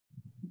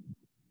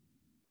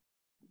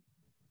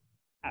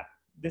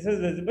This is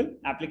visible.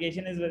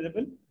 Application is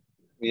visible.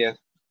 Yes.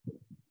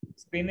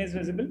 Screen is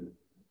visible.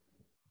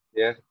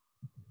 Yes.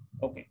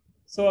 Okay.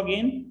 So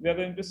again, we are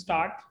going to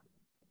start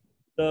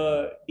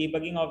the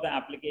debugging of the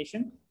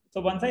application.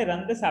 So once I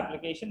run this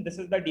application, this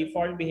is the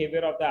default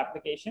behavior of the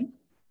application.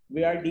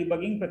 We are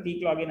debugging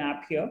Prateek login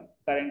app here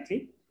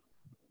currently.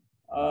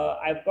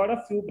 I've got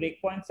a few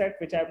breakpoints set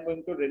which I'm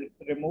going to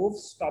remove,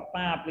 stop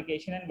my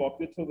application and walk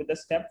you through with the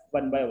step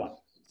one by one.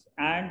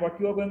 And what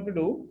you are going to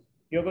do,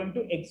 you're going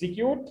to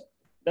execute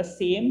the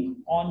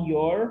same on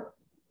your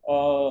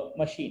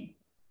machine.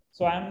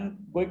 So I'm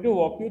going to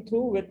walk you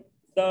through with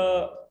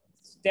the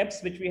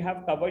steps which we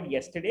have covered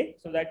yesterday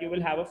so that you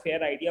will have a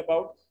fair idea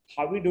about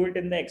how we do it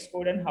in the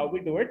Xcode and how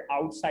we do it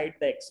outside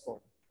the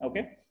Xcode.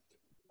 Okay.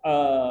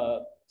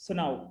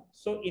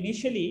 So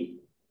initially,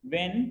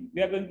 when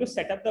we are going to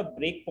set up the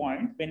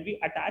breakpoint, when we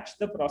attach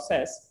the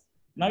process,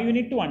 now you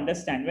need to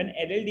understand when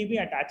LLDB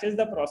attaches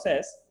the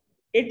process,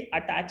 it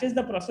attaches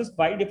the process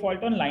by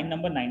default on line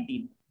number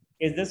 19.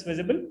 Is this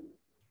visible?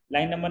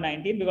 Line number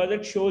 19, because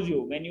it shows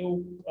you when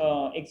you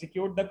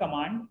execute the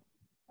command,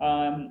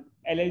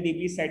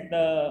 LLDB set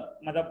the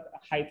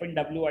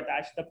 -w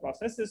attach the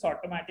process, is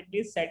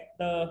automatically set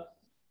the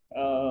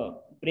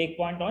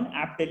breakpoint on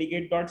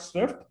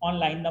app_delegate.swift on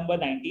line number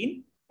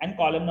 19 and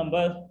column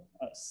number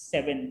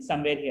 7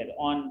 somewhere here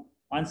on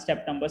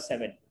step number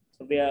 7.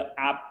 So where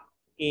app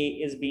A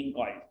is being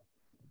called.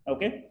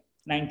 Okay.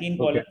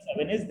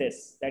 19:7 is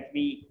this, that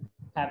we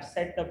have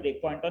set the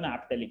breakpoint on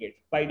app_delegate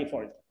by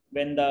default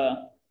when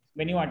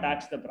you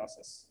attach the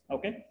process.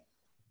 Okay.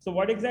 So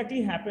what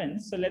exactly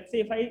happens? So let's say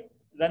if I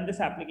run this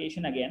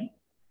application again,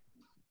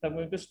 so I'm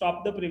going to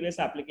stop the previous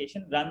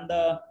application, run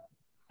the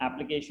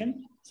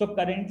application. So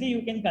currently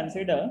you can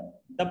consider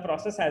the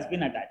process has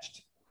been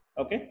attached.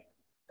 Okay.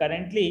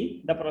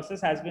 Currently the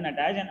process has been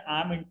attached and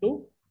I'm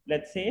into,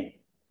 let's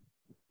say,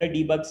 the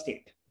debug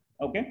state.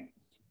 Okay.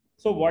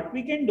 So what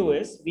we can do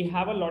is we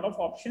have a lot of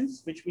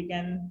options which we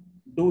can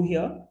do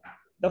here.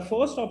 The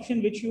first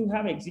option which you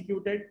have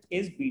executed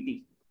is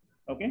BT.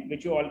 Okay.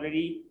 Which you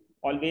already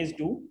always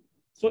do.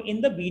 So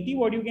in the BT,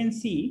 what you can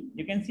see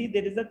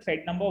there is a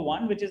thread number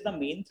 1, which is the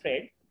main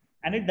thread,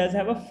 and it does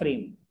have a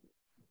frame.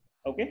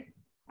 Okay.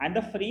 And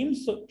the frame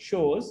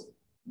shows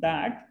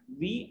that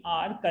we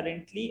are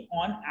currently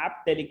on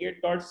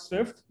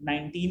app_delegate.swift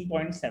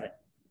 19.7.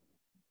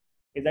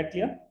 Is that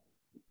clear?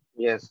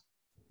 Yes.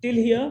 Till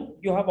here,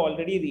 you have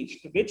already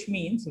reached, which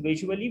means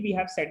visually we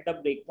have set the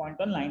breakpoint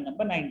on line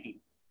number 19.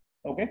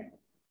 Okay.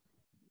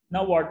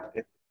 Now what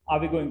are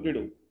we going to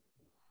do?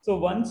 So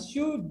once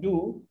you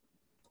do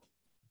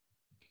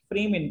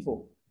frame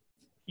info,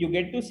 you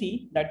get to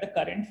see that the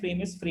current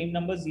frame is frame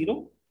number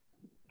 0,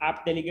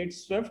 app_delegate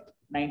swift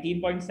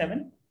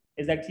 19.7.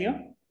 Is that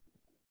clear?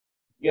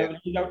 You have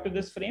reached out to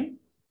this frame.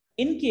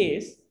 In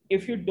case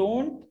if you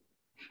don't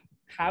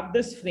have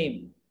this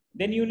frame,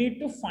 then you need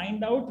to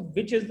find out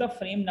which is the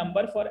frame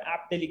number for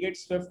app_delegate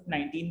swift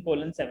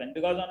 19:7,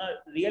 because on a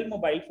real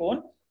mobile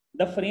phone,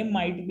 the frame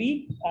might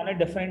be on a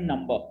different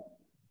number.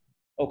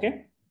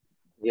 Okay.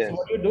 Yes. So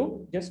what you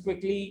do, just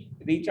quickly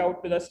reach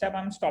out to the step.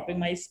 I'm stopping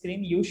my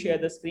screen. You share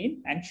the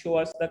screen and show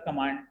us the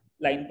command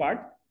line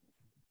part.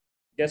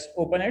 Just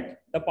open it,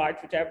 the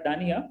part which I've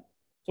done here.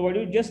 So what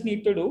you just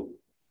need to do,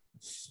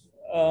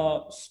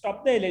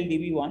 stop the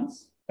LLDB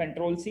once,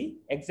 Control-C,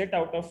 exit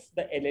out of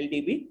the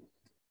LLDB.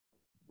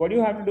 What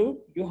you have to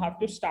do, you have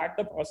to start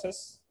the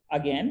process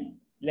again.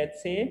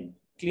 Let's say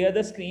clear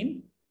the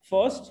screen.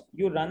 First,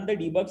 you run the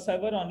debug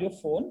server on your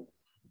phone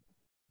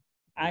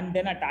and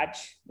then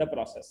attach the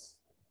process.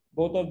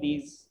 Both of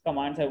these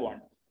commands I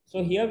want.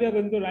 So here we are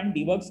going to run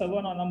debug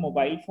server on a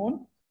mobile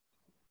phone,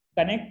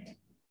 connect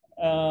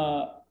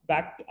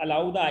back to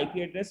allow the IP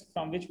address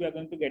from which we are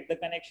going to get the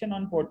connection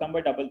on port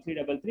number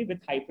 3333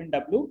 with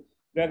 -w.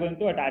 We are going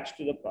to attach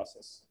to the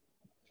process.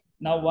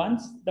 Now,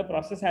 once the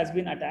process has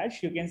been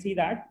attached, you can see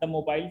that the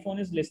mobile phone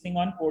is listening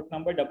on port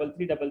number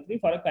 3333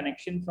 for a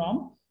connection from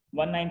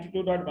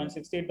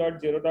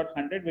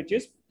 192.168.0.100, which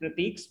is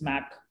Prateek's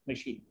Mac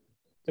machine.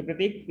 So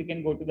Prateek, we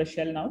can go to the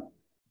shell now.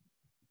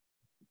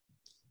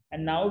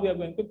 And now we are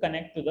going to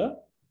connect to the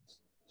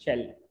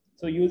shell.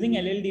 So using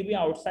LLDB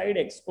outside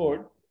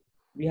Xcode,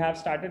 we have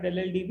started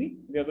LLDB.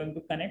 We are going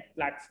to connect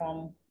platform,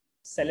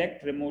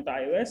 select remote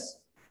iOS.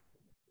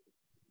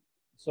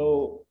 So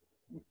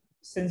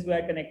since we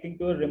are connecting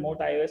to a remote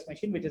iOS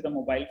machine, which is a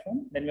mobile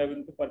phone, then we are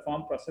going to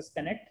perform process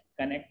connect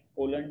 //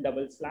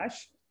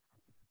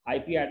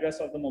 IP address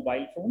of the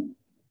mobile phone,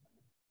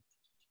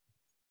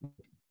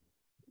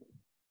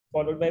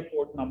 followed by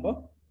port number.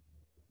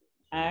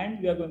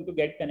 And we are going to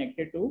get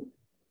connected to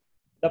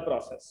the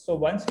process. So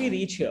once we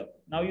reach here,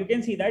 now you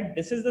can see that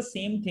this is the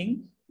same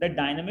thing, the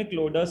dynamic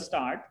loader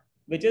start,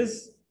 which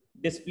is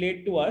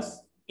displayed to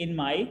us in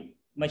my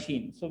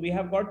machine. So we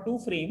have got 2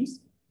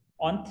 frames.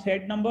 On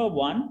thread number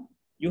 1,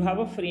 you have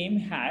a frame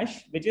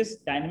hash, which is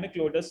dynamic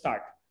loader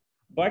start.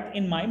 But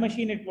in my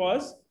machine, it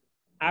was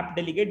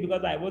app_delegate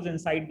because I was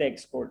inside the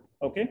Xcode.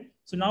 Okay.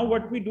 So now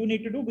what we do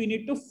need to do, we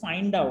need to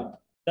find out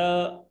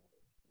the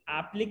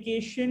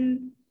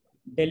application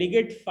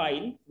delegate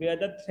file where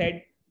the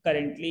thread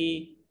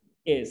currently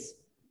is.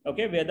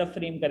 Okay, where the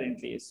frame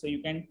currently is. So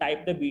you can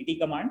type the BT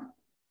command.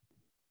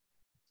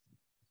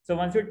 So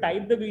once you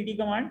type the BT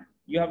command,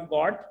 you have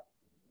got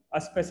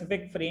a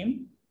specific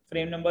frame,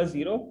 frame number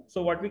 0.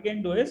 So what we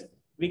can do is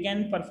we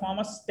can perform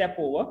a step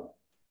over,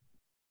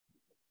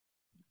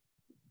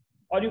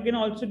 or you can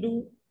also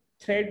do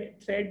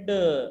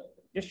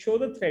just show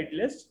the thread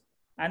list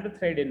and the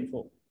thread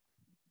info.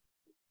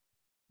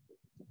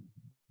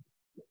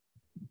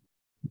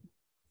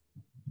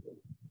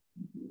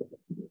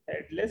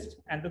 Thread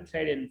list and the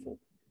thread info.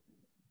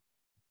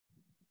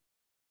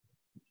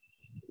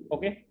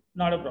 Okay,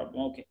 not a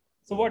problem. Okay.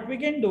 So what we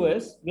can do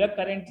is we are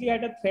currently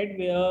at a thread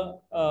where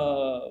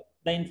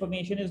the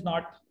information is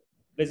not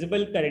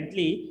visible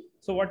currently.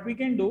 So what we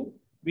can do,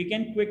 we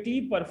can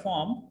quickly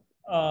perform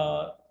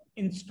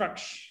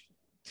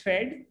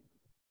thread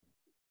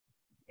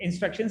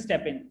instruction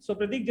step in. So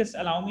Pratik, just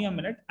allow me a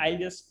minute. I'll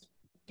just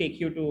take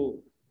you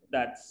to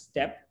that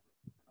step.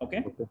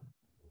 Okay.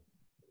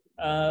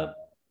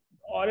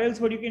 Or else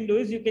what you can do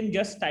is you can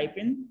just type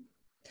in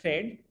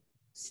thread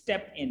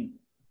step in.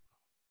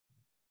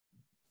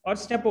 Or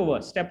step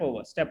over.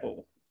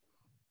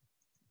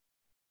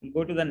 We'll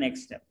go to the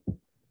next step.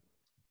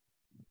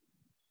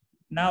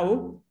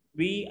 Now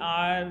we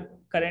are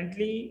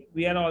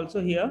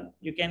also here.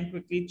 You can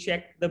quickly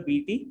check the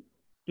BT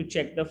to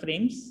check the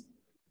frames.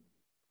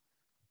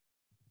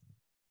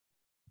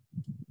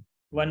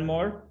 One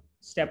more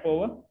step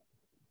over.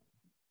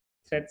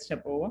 Thread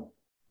step over.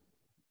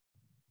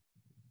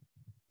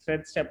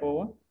 Thread step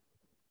over.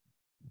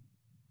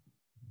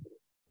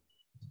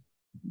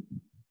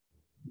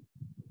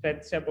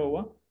 Thread step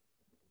over.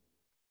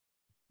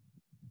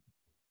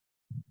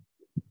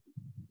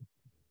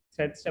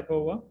 Thread step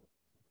over.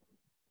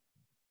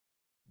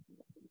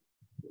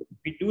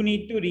 We do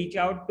need to reach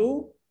out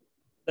to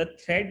the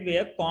thread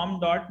where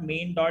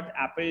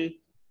com.main.apple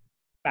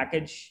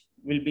package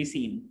will be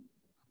seen.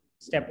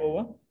 Step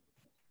over.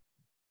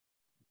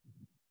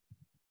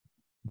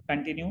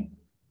 Continue.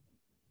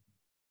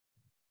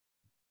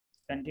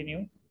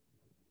 Continue.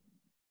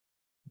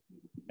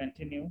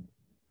 Continue.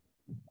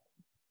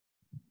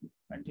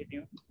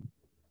 Continue.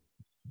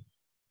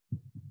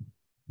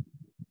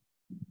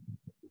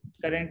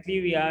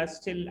 Currently, we are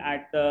still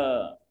at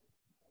the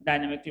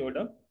dynamic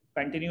loader.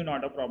 Continue,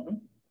 not a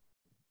problem.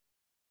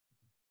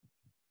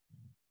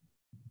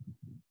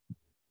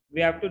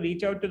 We have to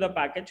reach out to the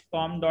package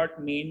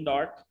com.main.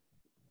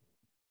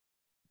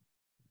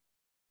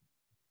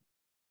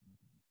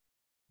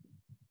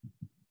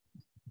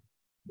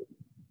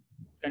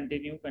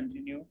 Continue,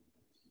 continue.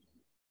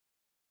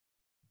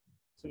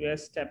 So we are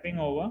stepping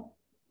over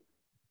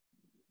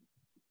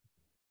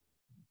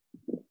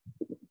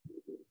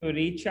to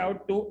reach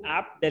out to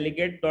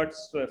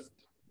app-delegate.swift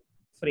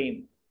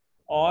frame,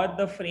 or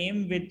the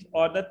frame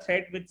or the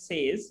thread which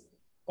says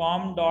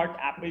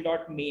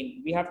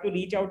com.apple.main. We have to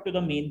reach out to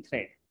the main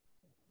thread.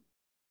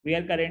 We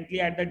are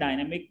currently at the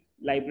dynamic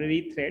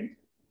library thread.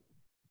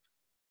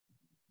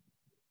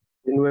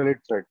 Invalid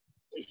thread.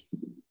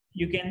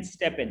 You can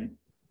step in.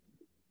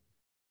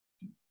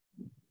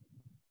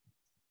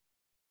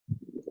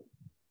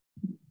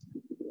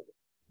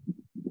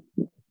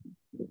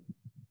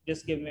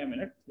 Just give me a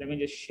minute. Let me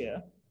just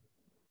share.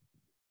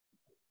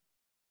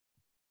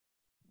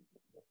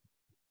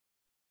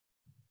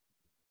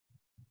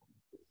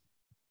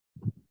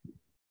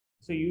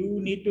 So you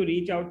need to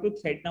reach out to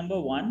thread number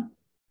 1,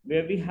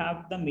 where we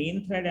have the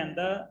main thread and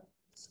the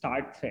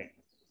start thread.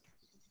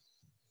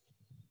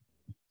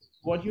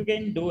 What you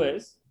can do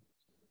is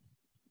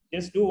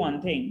just do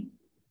one thing.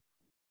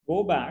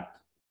 Go back,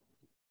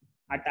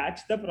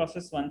 attach the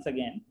process once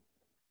again.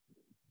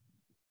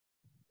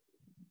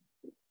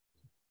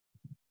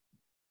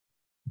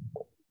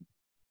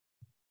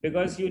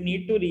 Because you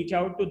need to reach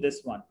out to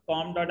this one,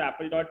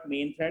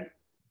 com.apple.main thread,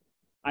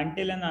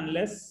 until and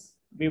unless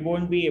we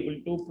won't be able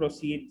to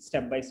proceed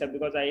step by step,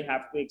 because I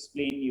have to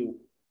explain you.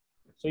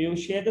 So you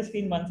share the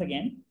screen once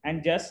again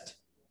and just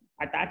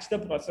attach the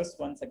process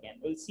once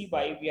again. We'll see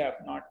why you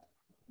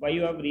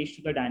have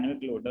reached the dynamic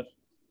loader.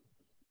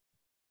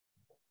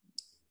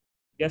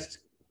 Just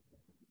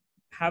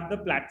have the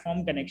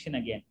platform connection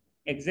again.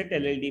 Exit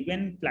LLDB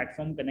and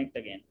platform connect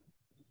again.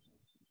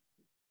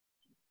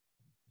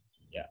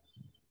 Yeah.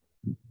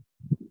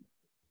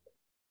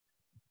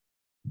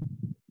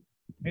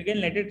 You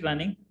can let it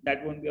running.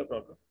 That won't be a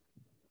problem.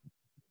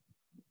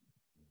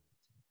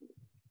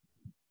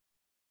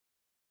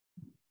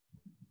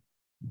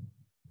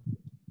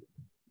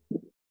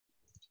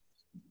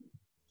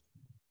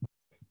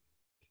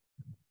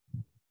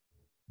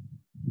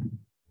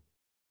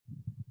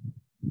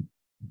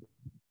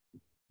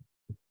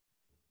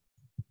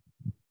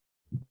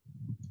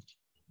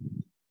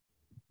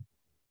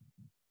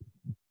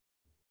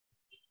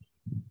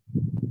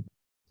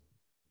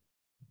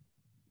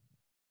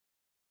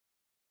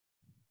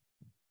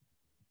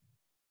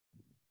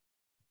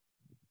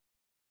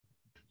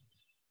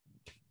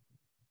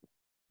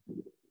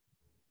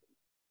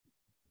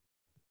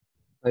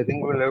 I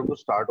think we'll have to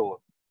start over.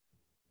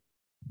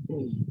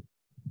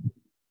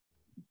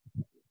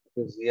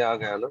 busy आ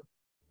गया ना.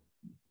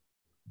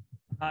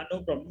 No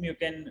problem. You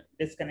can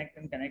disconnect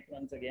and connect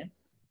once again.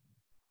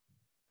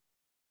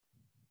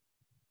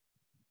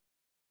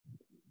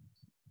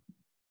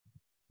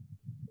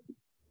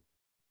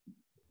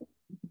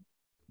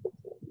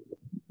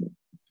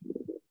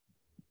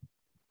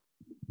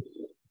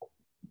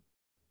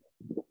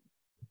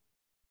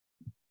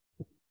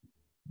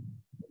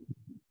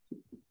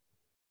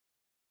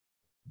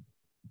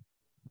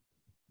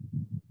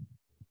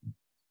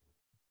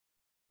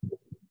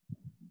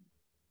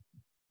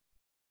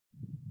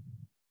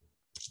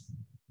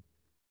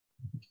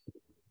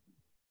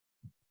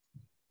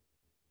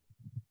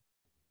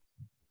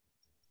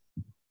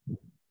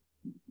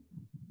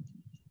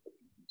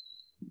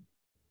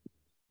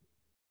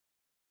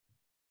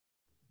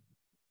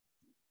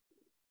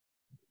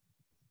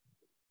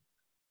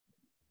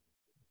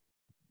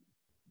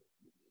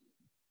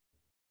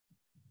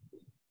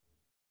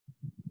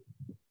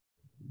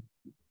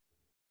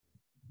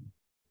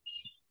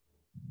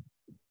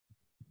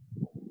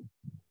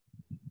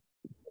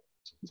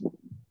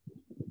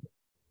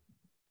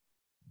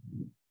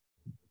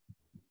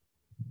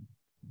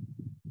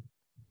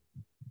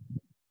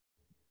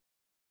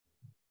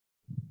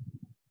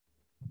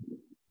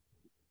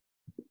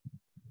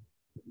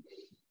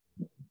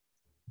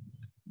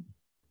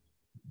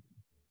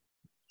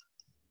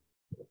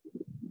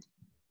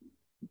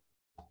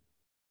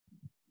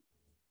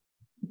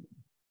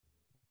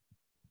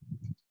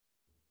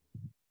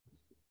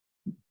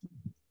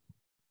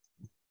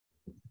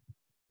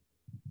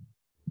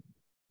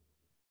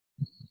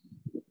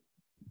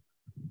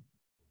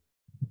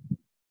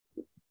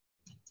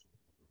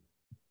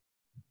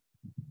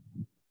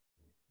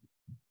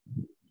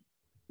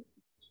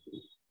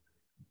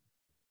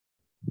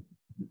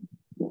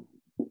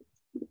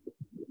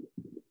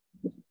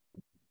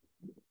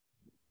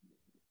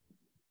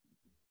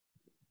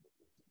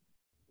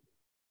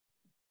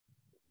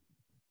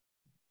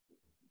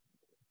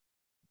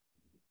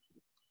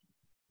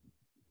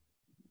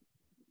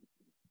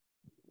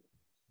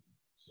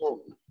 So,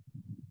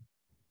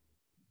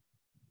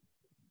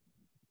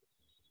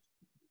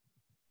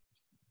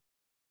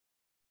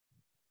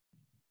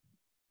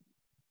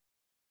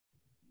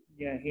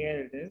 Yeah,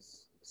 here it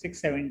is.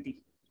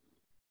 670.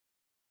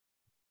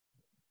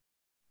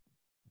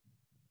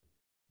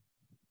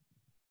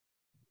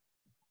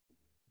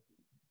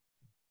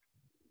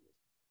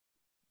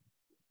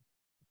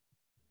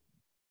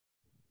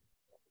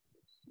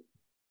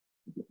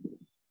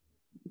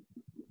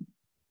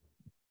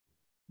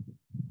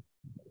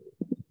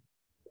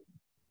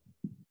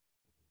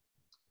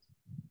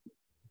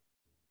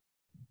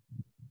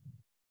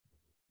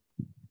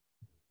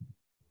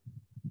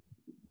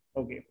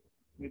 Okay,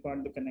 we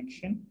got the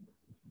connection.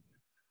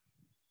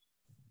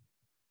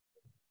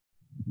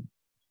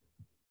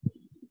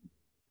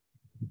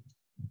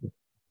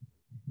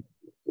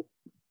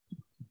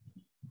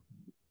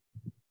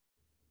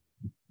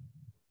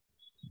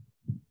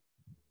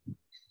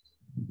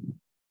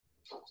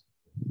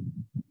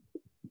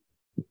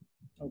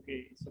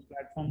 Okay, so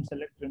platform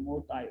select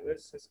remote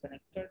iOS is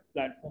connected.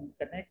 Platform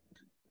connect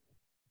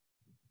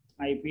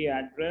IP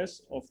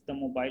address of the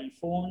mobile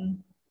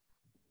phone,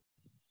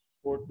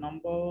 port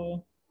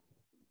number.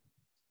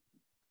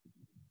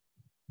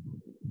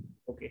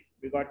 Okay,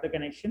 we got the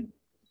connection.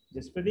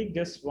 Just Pradeep,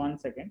 just 1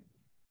 second.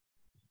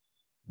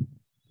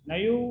 Now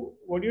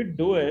what you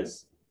do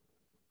is,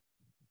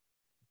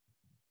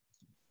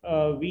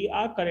 we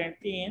are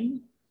currently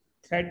in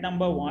thread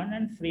number 1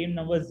 and frame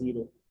number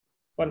 0.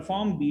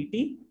 Perform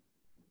BT,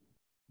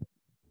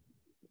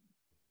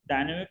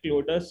 dynamic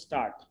loader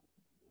start.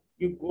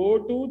 You go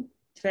to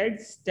thread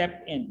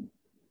step in.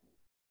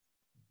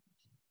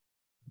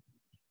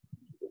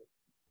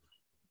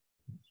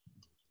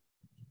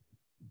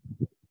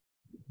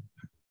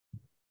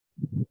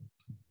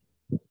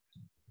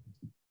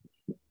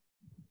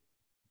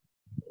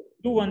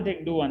 Do one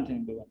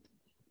thing.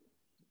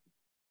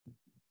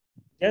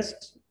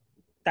 Just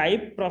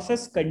type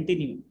process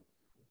continue.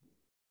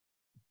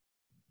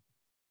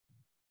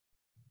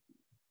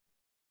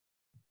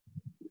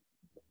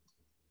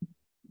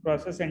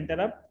 Process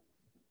interrupt.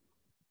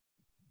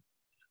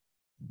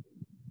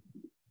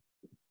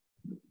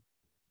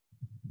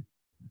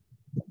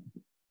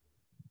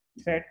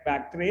 Thread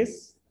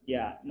backtrace.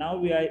 Yeah, now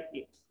we are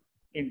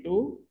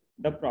into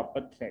the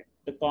proper thread,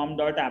 the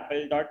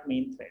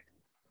com.apple.main thread.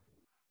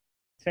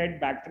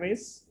 Thread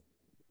backtrace.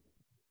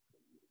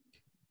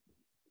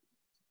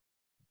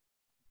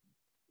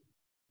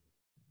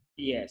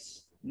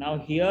 Yes. Now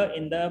here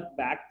in the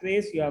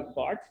backtrace, you have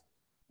got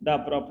the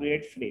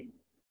appropriate frame.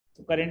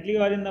 So currently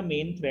you are in the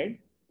main thread.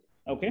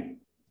 Okay.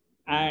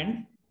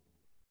 And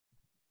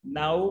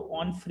now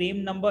on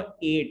frame number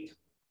 8,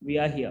 we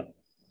are here.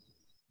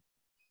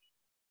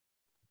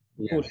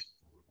 Cool. yes.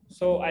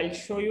 So I'll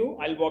show you,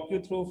 I'll walk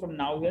you through from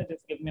now here.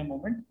 Just give me a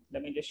moment.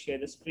 Let me just share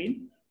the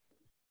screen.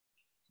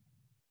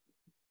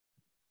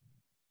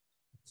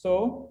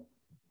 So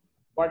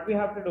what we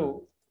have to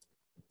do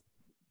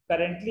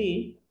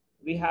currently,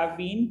 we have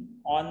been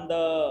on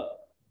the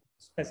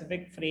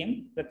specific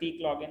frame,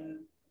 Pratik login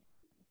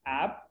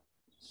app.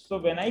 So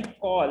when I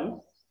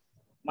call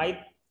my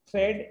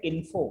thread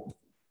info,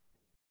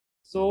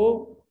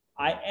 so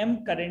I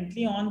am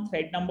currently on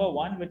thread number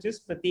 1, which is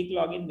Pratik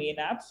login main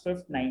app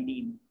Swift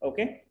 19,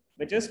 okay,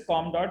 which is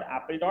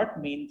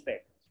com.apple.main thread.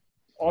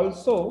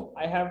 Also,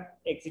 I have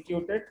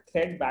executed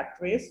thread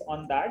backtrace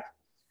on that.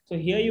 So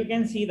here you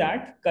can see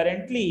that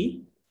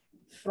currently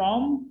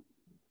from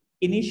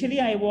initially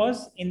I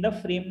was in the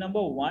frame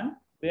number 1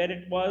 where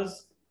it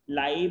was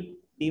live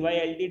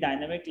DYLD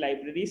dynamic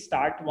library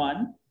start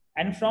 1,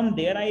 and from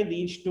there I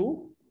reached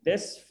to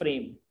this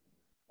frame,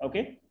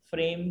 okay,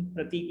 frame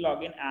Pratik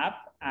login app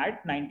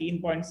at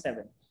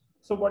 19.7.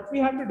 So what we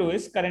have to do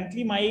is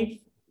currently my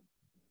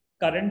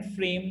current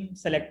frame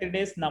selected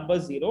is number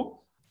 0.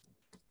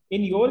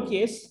 In your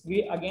case,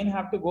 we again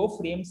have to go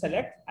frame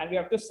select and we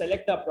have to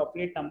select the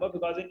appropriate number,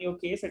 because in your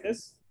case it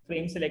is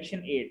frame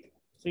selection 8.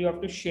 So you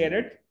have to share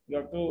it. You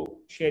have to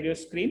share your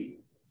screen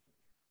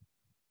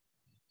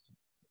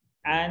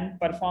and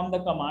perform the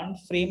command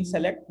frame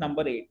select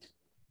number 8.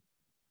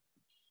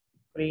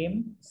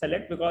 Frame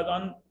select, because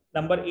on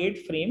number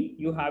 8 frame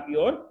you have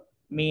your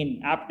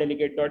main app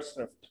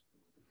delegate.swift.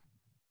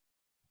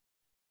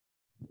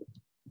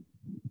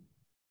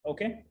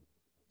 Okay.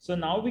 So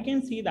now we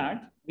can see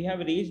that we have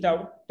reached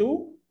out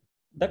to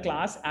the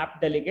class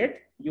app delegate,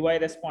 UI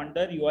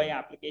responder, UI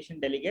application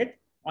delegate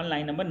on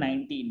line number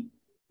 19.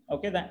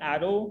 Okay, the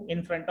arrow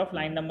in front of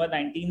line number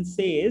 19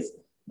 says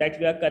that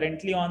we are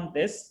currently on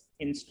this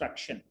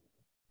instruction.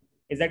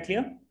 Is that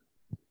clear?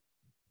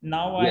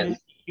 Now I'll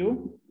take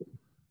you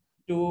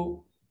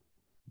to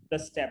the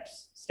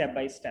steps, step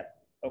by step.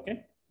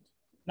 Okay.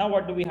 Now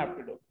what do we have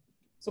to do?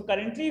 So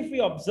currently, if we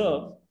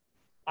observe,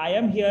 I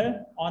am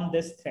here on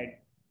this thread.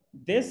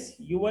 This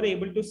you were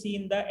able to see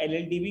in the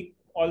LLDB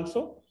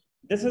also.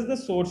 This is the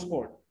source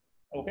code.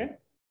 Okay.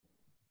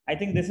 I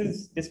think this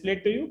is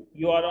displayed to you.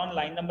 You are on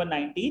line number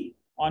 19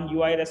 on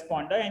UI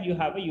responder and you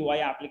have a UI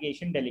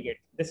application delegate.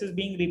 This is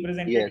being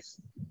represented. Yes.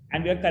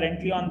 And we are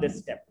currently on this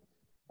step.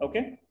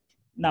 Okay.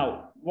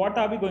 Now, what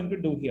are we going to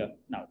do here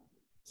now?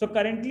 So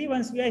currently,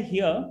 once we are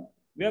here,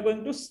 we are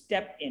going to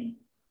step in.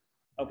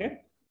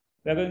 Okay.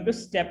 We are going to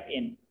step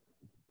in.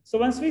 So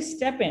once we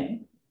step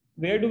in,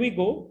 where do we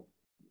go?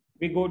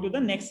 We go to the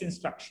next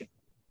instruction,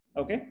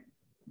 okay,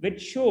 which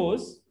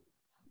shows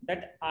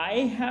that I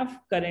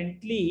have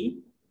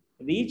currently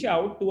reached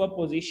out to a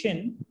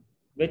position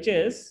which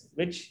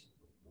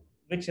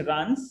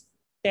runs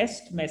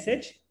test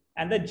message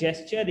and the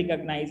gesture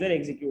recognizer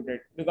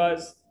executed,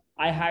 because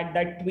I had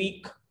that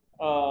tweak,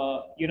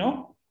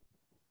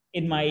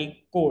 in my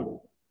code,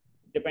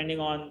 depending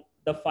on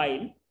the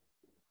file.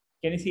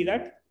 Can you see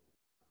that?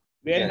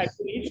 Where have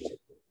you reached?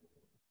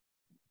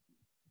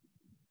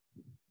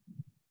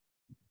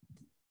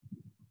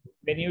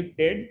 When you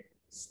did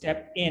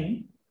step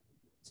in,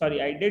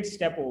 sorry, I did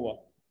step over.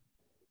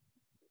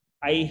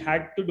 I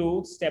had to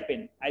do step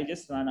in. I'll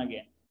just run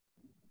again.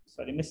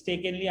 Sorry,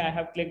 mistakenly, I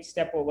have clicked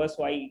step over,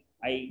 so I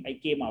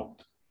came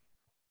out.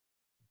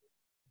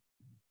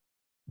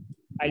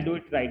 I'll do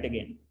it right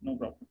again, no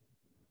problem.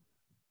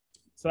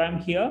 So I'm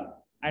here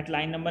at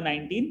line number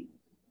 19.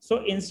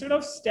 So instead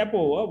of step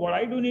over, what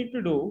I do need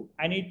to do,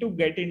 I need to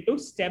get into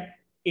step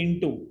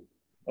into,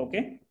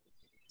 okay?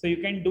 So you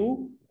can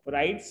do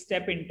write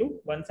step into.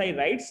 Once I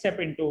write step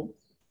into,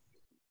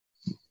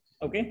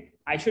 okay,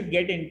 I should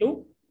get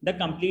into the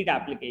complete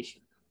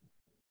application.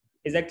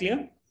 Is that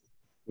clear?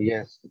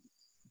 Yes.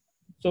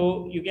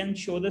 So you can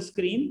show the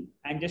screen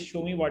and just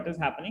show me what is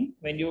happening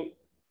when you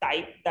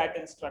type that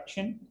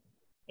instruction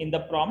in the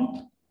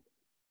prompt.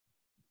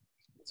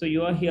 So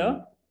you are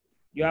here,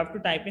 you have to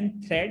type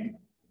in thread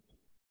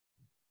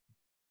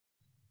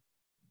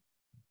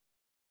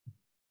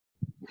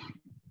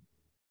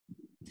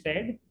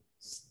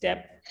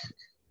step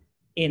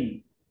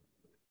in.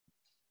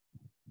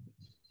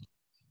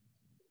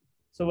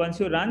 So once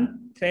you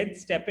run thread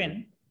step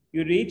in,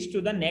 you reach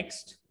to the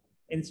next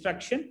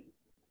instruction.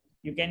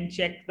 You can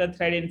check the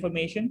thread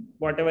information,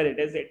 whatever it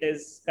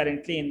is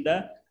currently in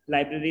the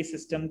library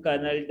system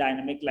kernel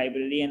dynamic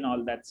library and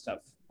all that stuff.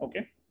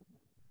 Okay.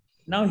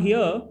 Now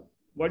here,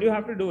 what you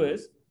have to do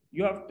is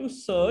you have to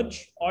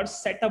search or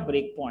set a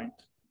breakpoint.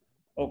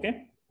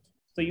 Okay.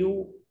 So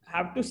you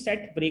have to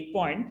set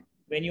breakpoint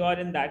when you are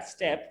in that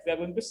step. We are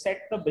going to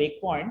set the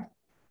breakpoint.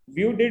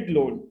 View did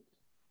load.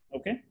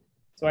 Okay.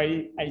 So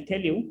I'll tell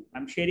you,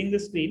 I'm sharing the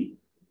screen.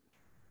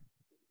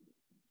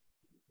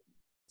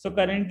 So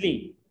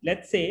currently,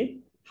 let's say,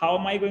 how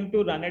am I going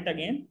to run it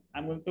again?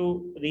 I'm going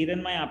to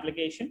rerun my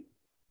application.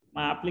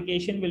 My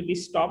application will be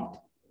stopped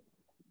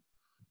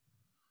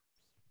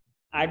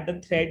at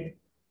the thread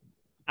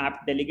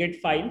app delegate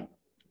file.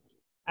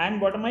 And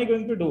what am I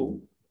going to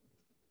do?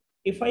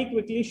 If I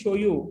quickly show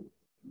you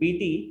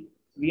BT,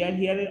 we are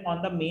here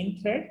on the main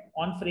thread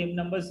on frame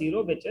number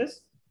 0, which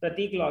is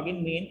Pratik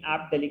login main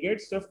app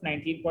delegate Swift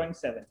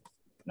 19.7.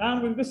 Now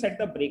I'm going to set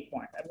the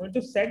breakpoint. I'm going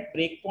to set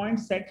breakpoint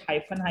set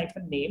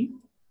 --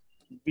 name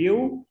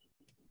view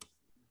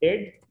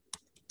did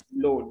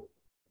load.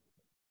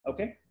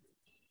 Okay.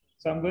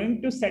 So I'm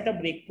going to set a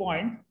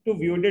breakpoint to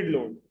view did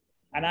load,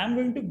 and I'm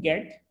going to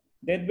get,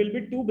 there will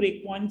be 2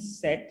 breakpoints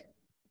set.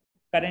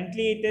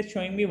 Currently it is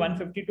showing me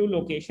 152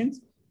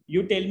 locations.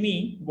 You tell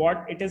me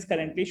what it is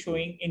currently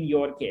showing in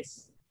your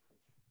case.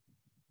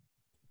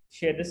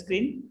 Share the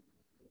screen.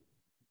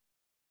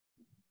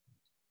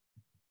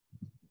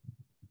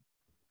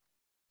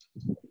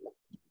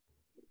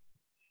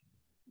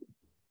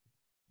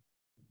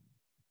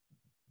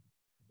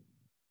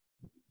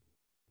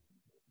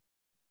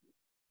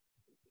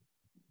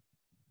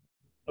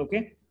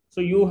 Okay,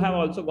 so you have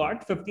also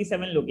got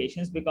 57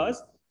 locations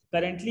because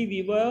currently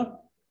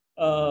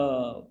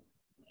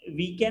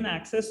we can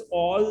access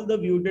all the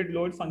view did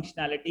load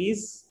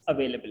functionalities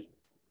available.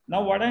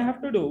 Now what I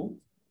have to do,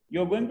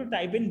 you're going to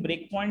type in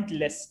breakpoint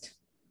list.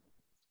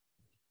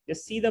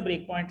 Just see the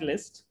breakpoint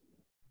list.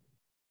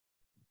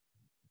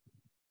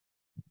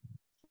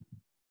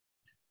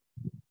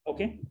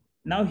 Okay,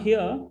 now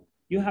here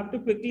you have to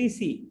quickly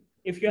see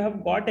if you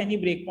have got any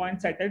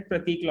breakpoints set at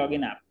Pratik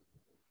login app.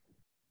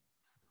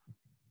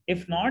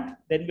 If not,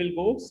 then we'll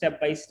go step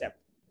by step.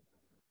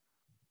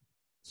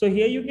 So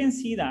here you can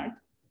see that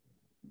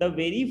the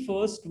very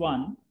first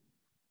one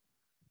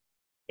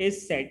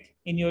is set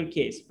in your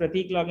case,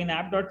 Pratik login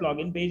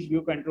app.login page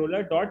view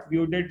controller dot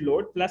view did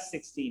load plus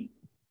 16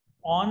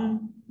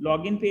 on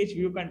login page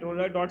view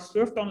controller dot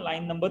swift on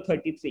line number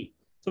 33.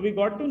 So we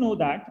got to know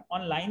that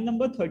on line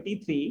number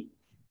 33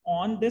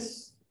 on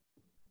this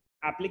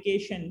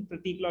application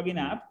Pratik login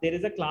app, there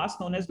is a class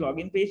known as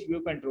login page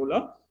view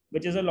controller,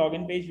 which is a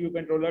login page view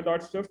controller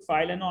dot swift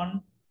file, and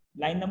on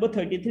line number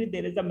 33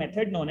 there is a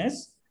method known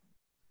as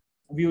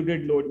view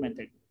did load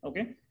method.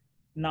 Okay,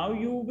 now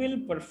you will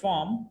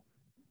perform,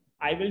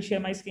 I will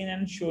share my screen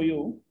and show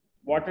you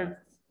what is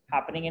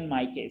happening in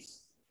my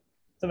case.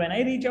 So when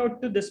I reach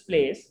out to this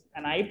place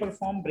and I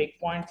perform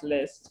breakpoint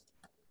list,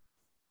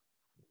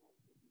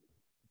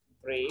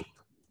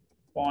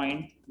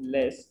 breakpoint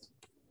list.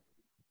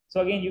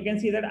 So again, you can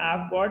see that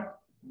I've got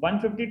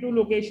 152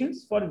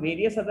 locations for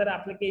various other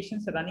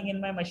applications running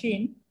in my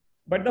machine.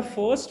 But the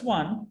first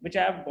one, which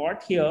I have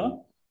got here,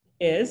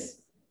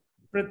 is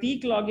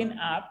Pratik login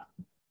app.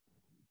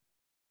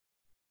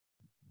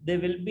 There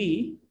will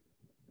be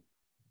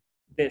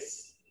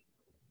this.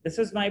 This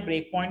is my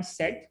breakpoint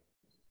set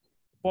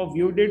for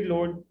view did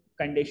load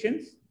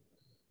conditions.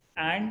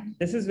 And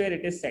this is where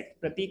it is set.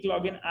 Pratik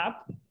login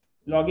app,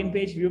 login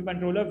page view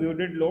controller, view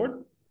did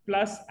load,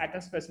 plus at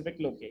a specific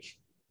location.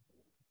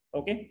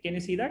 Okay, can you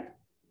see that?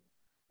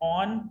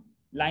 On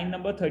line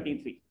number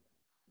 33.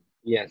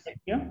 Yes.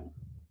 Yeah.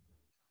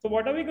 So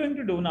what are we going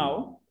to do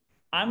now?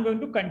 I'm going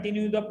to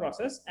continue the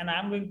process and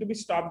I'm going to be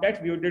stopped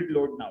at view did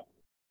load now.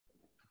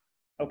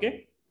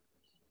 Okay.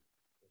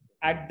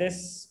 At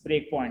this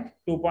breakpoint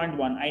 2.1,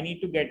 I need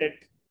to get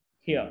it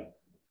here.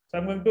 So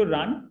I'm going to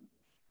run,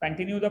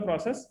 continue the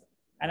process,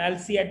 and I'll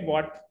see at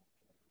what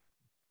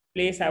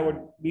place I would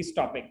be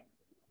stopping.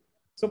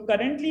 So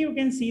currently you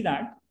can see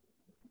that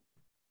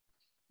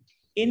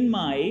in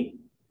my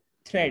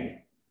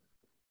thread,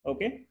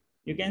 okay,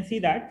 you can see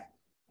that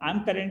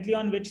I'm currently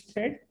on which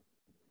thread?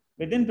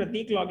 Within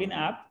Pratik login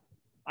app,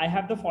 I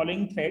have the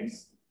following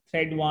threads,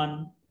 thread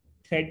 1,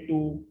 thread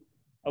 2,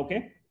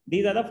 okay.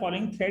 These are the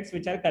following threads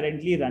which are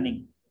currently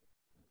running.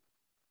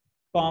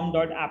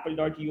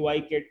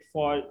 com.apple.uikit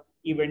for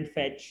event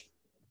fetch.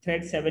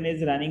 Thread 7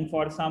 is running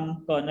for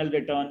some kernel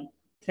return.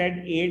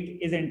 Thread 8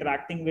 is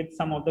interacting with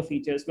some of the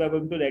features. We are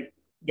going to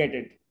get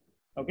it.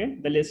 Okay,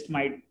 the list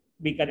might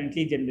be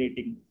currently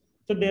generating.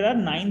 So there are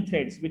 9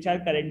 threads which are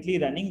currently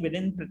running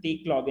within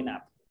Pratik login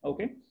app.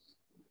 Okay,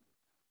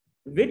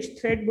 which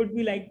thread would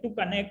we like to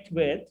connect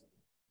with?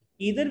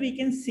 Either we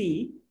can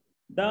see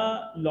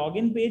the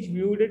login page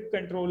view did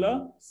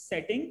controller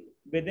setting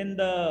within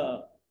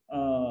the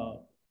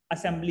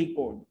assembly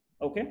code.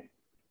 Okay,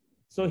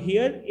 so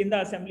here in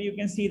the assembly you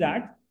can see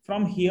that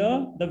from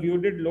here the view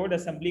did load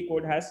assembly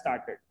code has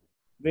started,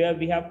 where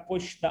we have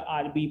pushed the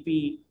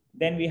RBP,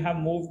 then we have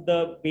moved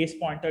the base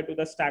pointer to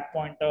the stack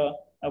pointer.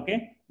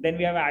 Okay, then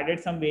we have added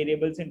some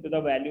variables into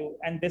the value,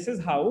 and this is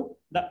how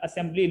the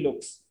assembly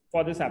looks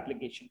for this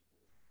application.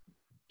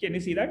 Can you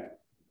see that?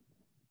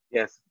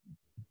 Yes.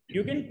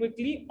 You can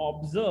quickly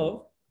observe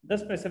the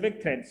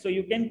specific threads. So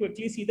you can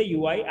quickly see the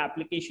UI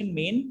application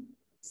main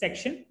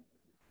section.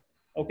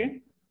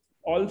 Okay.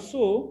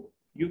 Also,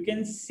 you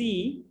can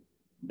see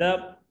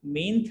the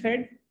main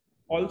thread,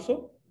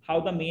 also how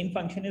the main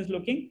function is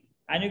looking.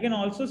 And you can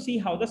also see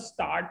how the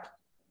start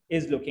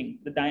is looking,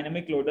 the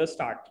dynamic loader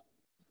start.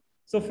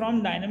 So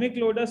from dynamic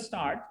loader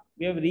start,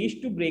 we have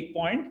reached to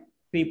breakpoint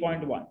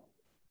 3.1.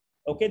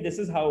 Okay, this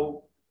is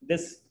how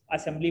this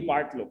assembly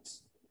part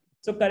looks.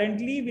 So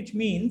currently, which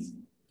means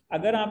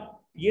अगर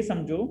आप ये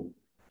समझो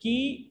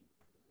कि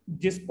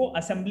जिसको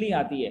assembly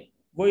आती है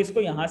वो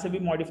इसको यहाँ से भी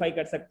मॉडिफाई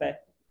कर सकता है,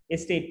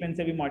 इस स्टेटमेंट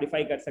से भी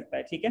मॉडिफाई कर सकता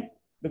है, ठीक है,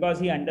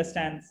 बिकॉज ही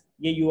अंडरस्टैंड्स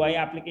ये यूआई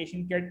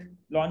एप्लीकेशन किट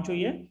लॉन्च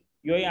हुई है.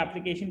 यूआई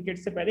एप्लीकेशन किट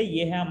से पहले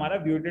ये है हमारा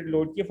व्यू डिड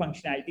लोड की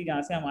फंक्शनैलिटी,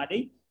 जहाँ से हमारी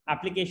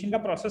एप्लीकेशन का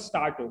प्रोसेस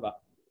स्टार्ट होगा.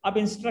 अब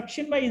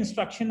इंस्ट्रक्शन बाय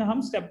इंस्ट्रक्शन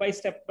हम स्टेप बाय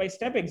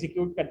स्टेप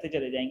एग्जीक्यूट करते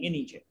चले जाएंगे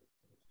नीचे,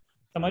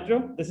 समझ रहे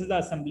हो? This is the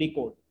assembly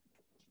code.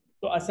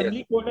 तो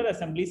असेंबली कोडर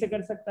असेंबली से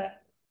कर सकता है।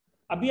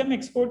 अभी हम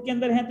एक्सकोड के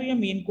अंदर हैं तो ये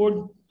मेन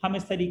कोड हम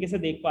इस तरीके से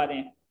देख पा रहे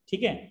हैं,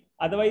 ठीक है।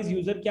 अदरवाइज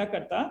यूजर क्या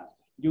करता,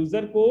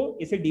 यूजर को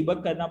इसे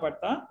डिबग करना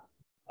पड़ता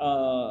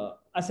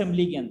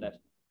असेंबली के अंदर,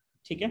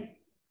 ठीक है।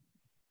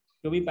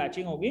 जो भी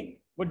पैचिंग होगी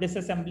वो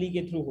डिसअसेंबली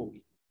के थ्रू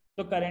होगी।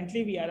 तो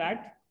currently we are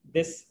at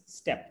this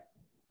step.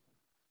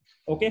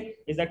 Okay,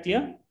 is that clear?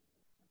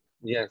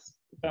 Yes.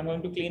 So I'm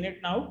going to clean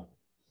it now.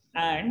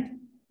 And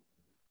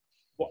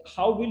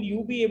how will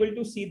you be able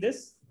to see this?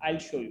 I'll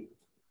show you.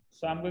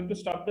 So I'm going to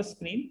stop the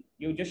screen.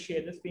 You just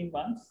share the screen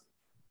once.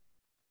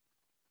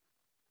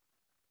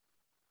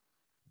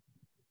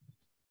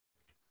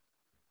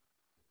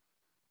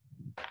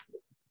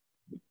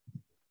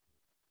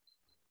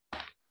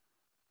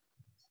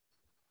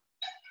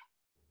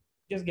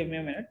 Just give me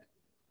a minute.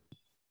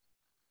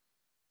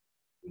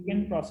 You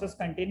can process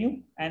continue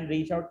and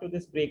reach out to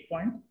this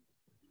breakpoint.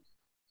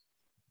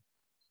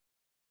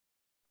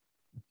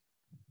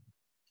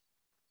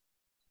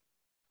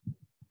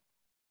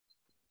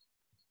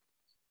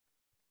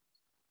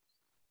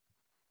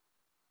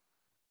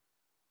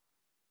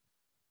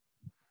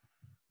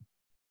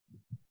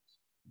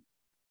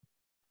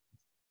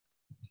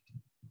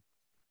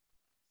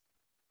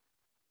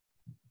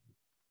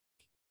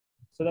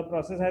 So the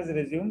process has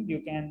resumed.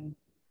 You can,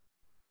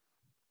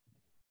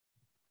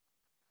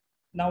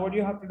 now what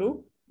you have to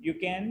do, you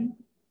can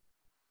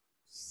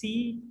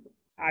see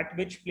at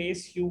which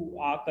place you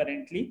are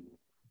currently,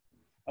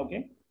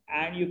 okay,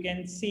 and you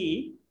can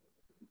see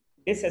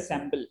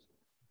disassemble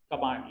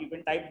command. You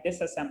can type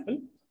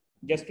disassemble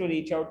just to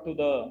reach out to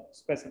the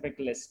specific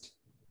list.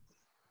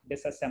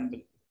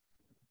 Disassemble.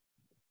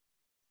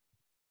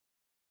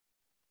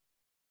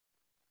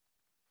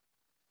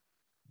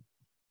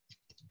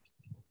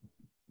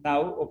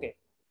 Now, okay.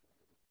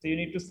 So you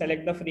need to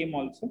select the frame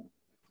also.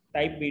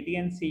 Type BT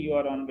and see you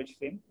are on which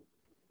frame.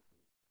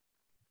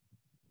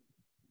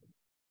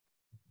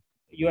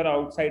 You are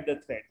outside the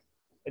thread.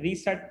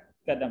 Restart,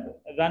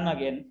 run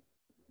again,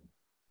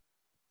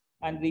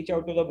 and reach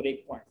out to the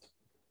breakpoint.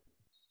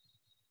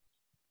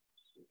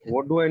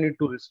 What do I need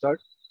to restart?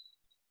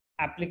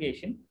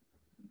 Application.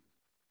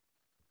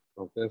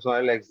 Okay, so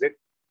I'll exit.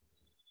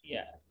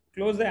 Yeah.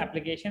 Close the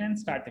application and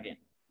start again.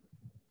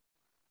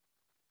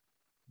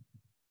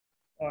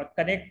 Or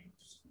connect.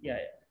 Yeah.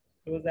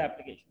 Close the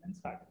application and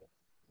start again.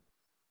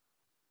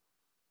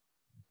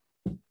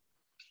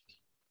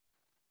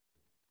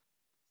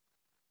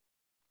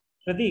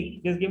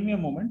 Pratik, just give me a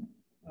moment.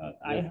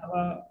 I have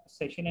a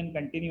session in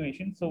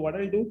continuation. So what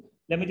I'll do,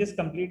 let me just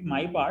complete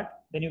my part.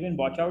 Then you can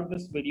watch out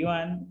this video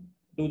and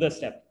do the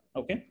step.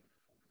 Okay.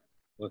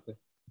 Okay.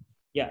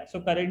 Yeah.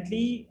 So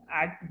currently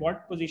at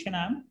what position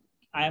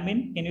I am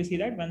in, can you see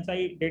that once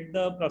I did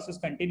the process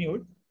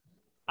continued,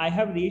 I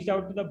have reached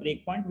out to the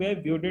breakpoint where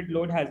viewDid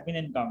load has been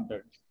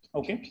encountered.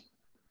 Okay.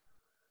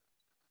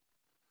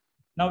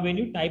 Now, when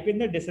you type in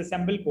the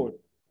disassemble code,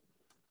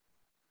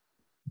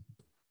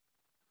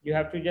 you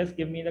have to just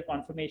give me the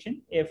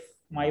confirmation if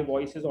my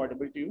voice is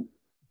audible to you.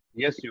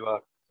 Yes, you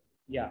are.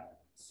 Yeah.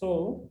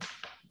 So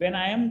when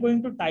I am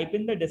going to type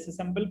in the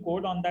disassemble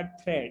code on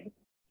that thread,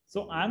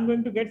 so I'm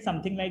going to get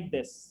something like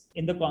this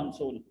in the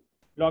console.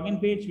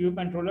 Login page view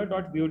controller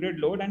dot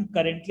viewDid load, and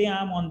currently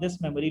I'm on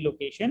this memory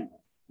location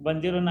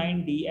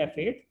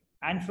 109DF8,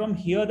 and from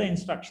here the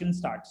instruction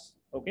starts.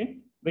 Okay,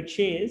 which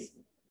says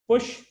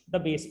push the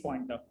base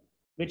pointer,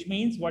 which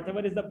means whatever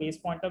is the base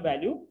pointer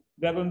value,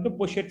 we are going to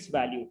push its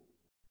value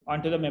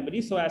onto the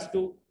memory so as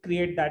to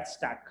create that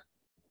stack.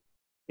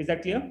 Is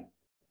that clear?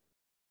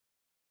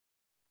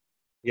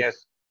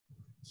 Yes.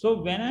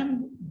 So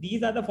when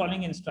these are the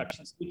following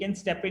instructions. We can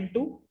step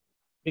into,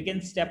 we can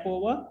step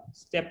over,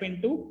 step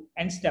into,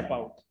 and step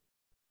out.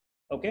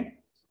 Okay.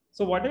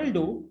 So what I'll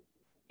do,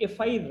 if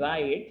I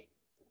write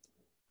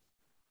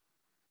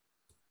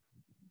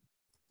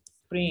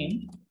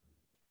frame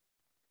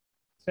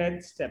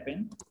thread step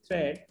in,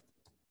 thread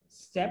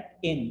step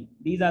in,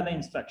 these are the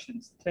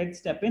instructions. Thread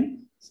step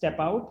in, step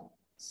out,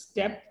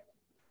 step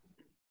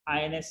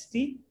inst,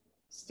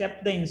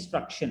 step the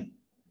instruction.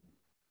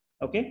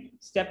 Okay,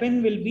 step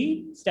in will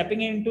be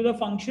stepping into the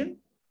function,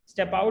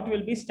 step out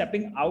will be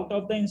stepping out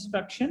of the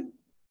instruction,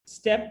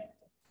 step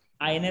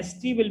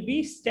inst will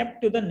be step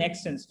to the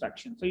next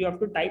instruction. So you have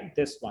to type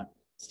this one,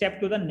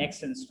 step to the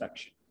next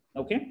instruction.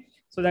 Okay,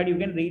 so that you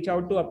can reach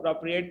out to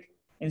appropriate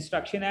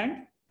instruction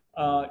and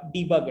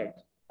debug it.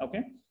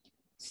 Okay,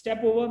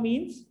 step over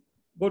means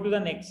go to the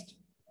next,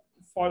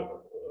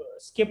 for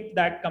skip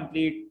that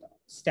complete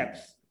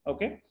steps.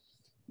 Okay,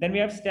 then we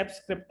have step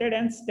scripted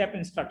and step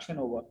instruction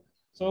over.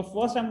 So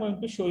first I'm going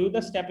to show you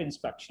the step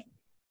instruction.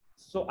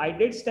 So I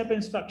did step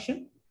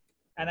instruction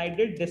and I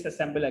did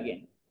disassemble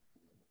again.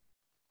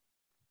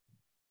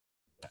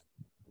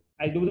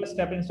 I'll do the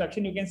step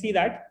instruction. You can see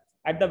that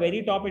at the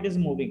very top it is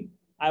moving.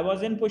 I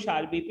was in push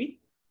RBP,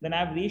 then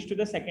I've reached to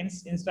the second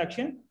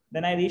instruction,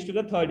 then I reached to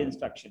the third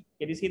instruction.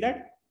 Can you see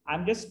that?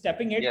 I'm just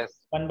stepping it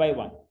one by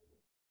one.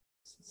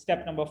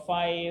 step number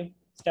 5,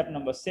 step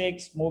number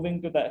 6,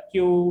 moving to the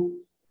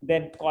queue,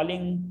 then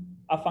calling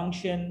a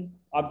function,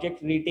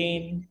 object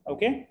retain.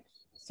 Okay.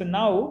 So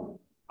now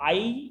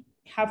I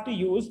have to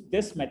use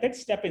this method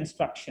step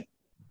instruction.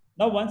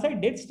 Now, once I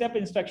did step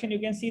instruction, you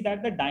can see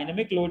that the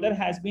dynamic loader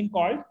has been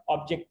called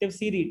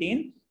Objective-C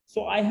retain.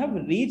 So I have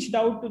reached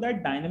out to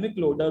that dynamic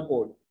loader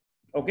code,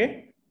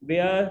 okay,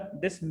 where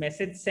this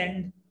message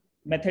send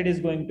method is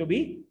going to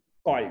be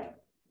called.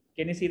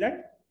 Can you see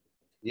that?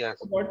 Yes.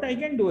 So what I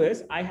can do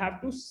is I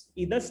have to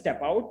either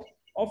step out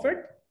of it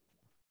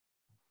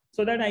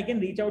so that I can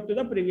reach out to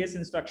the previous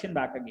instruction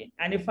back again.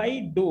 And if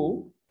I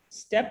do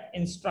step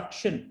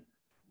instruction,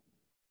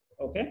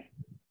 okay,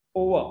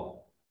 over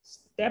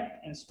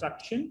step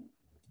instruction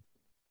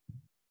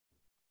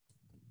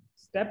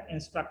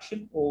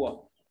over.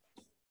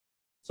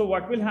 So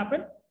what will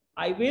happen?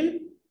 I will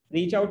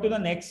reach out to the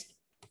next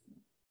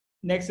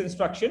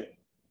instruction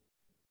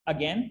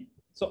again.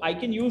 So I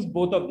can use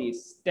both of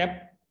these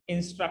step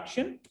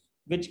instruction,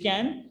 which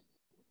can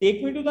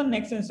take me to the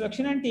next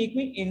instruction and take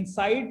me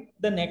inside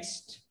the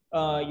next,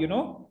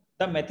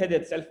 the method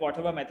itself,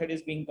 whatever method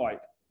is being called.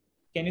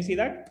 Can you see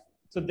that?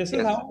 So this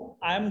is how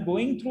I am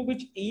going through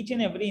which each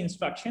and every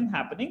instruction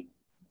happening.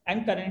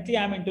 And currently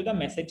I'm into the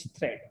message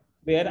thread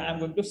where I'm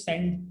going to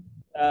send,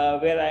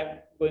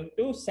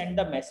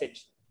 a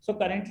message. So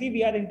currently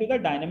we are into the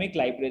dynamic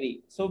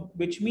library. So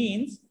which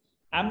means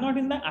I'm not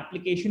in the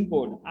application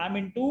code. I'm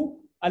into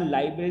a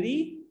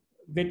library,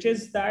 which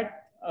is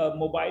that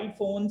mobile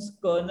phone's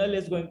kernel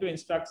is going to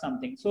instruct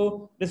something.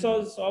 So this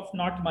was of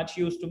not much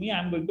use to me.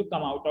 I'm going to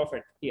come out of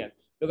it here,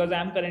 because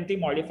I'm currently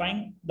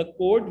modifying the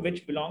code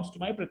which belongs to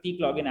my Pratik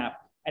login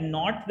app and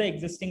not the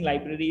existing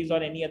libraries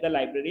or any other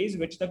libraries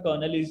which the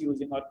kernel is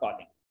using or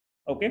calling.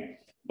 Okay.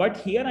 But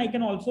here I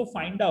can also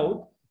find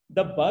out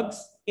the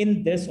bugs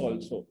in this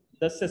also,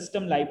 the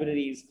system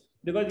libraries,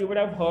 because you would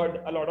have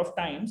heard a lot of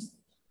times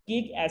कि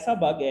एक ऐसा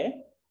bug है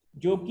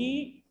जो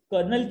कि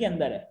kernel के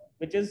अंदर है,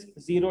 which is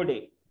 0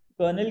 day,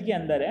 kernel के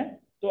अंदर है.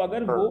 तो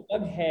अगर वो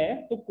bug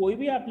है तो कोई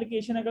भी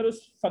application अगर उस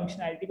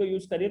functionality को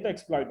use करे तो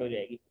exploit हो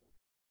जाएगी.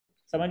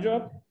 समझ रहे हो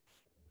आप?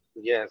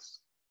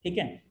 Yes. ठीक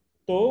है,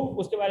 तो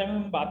उसके बारे में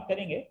हम बात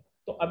करेंगे.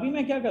 तो अभी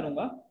मैं क्या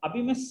करूंगा,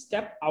 अभी मैं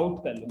स्टेप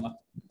आउट कर लूंगा.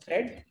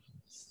 Thread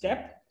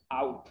step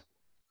out.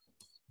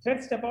 Thread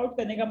step out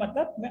करने का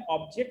मतलब मैं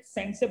ऑब्जेक्ट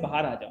सेंड से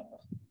बाहर आ जाऊंगा.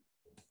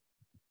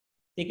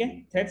 ठीक है,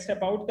 थ्रेड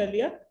स्टेप आउट कर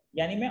लिया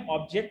यानी मैं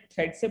ऑब्जेक्ट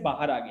थ्रेड से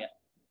बाहर आ गया.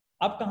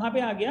 अब कहां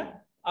पे आ गया?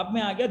 अब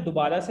मैं आ गया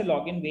दोबारा से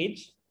लॉगिन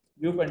पेज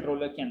व्यू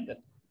कंट्रोलर के अंदर.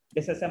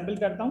 डिसअसेंबल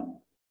करता हूं.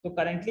 तो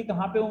करंटली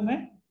कहां पे हूं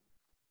मैं?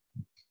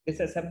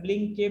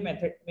 डिसअसेंबलिंग के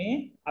मेथड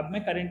में. अब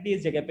मैं करंटली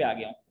इस जगह पे आ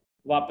गया हूं.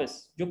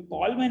 वापस जो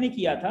कॉल मैंने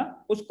किया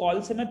था उस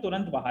कॉल से मैं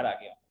तुरंत बाहर आ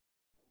गया.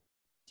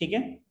 ठीक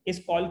है,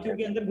 इस कॉल क्यू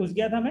के अंदर घुस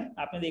गया था मैं,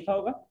 आपने देखा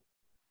होगा.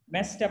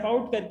 मैं स्टेप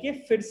आउट करके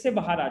फिर से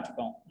बाहर आ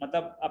चुका हूं,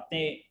 मतलब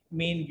अपने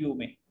मेन व्यू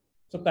में.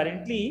 सो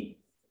करंटली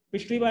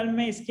पिछली बार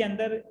मैं इसके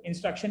अंदर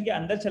इंस्ट्रक्शन के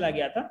अंदर चला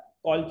गया था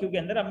कॉल क्यू के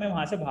अंदर. अब मैं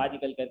वहां से बाहर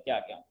निकल करके आ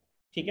गया हूं.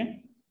 ठीक है,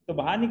 तो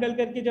बाहर निकल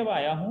करके जब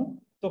आया हूं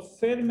तो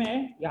फिर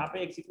मैं यहाँ पे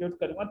एग्जीक्यूट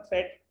करूंगा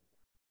thread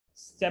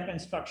step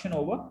instruction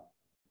over.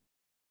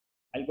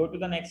 I'll go to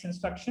the next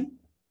instruction.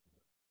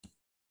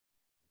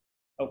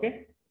 Okay,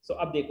 so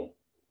अब देखो,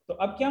 तो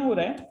अब क्या हो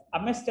रहा है,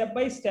 अब मैं स्टेप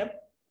बाय स्टेप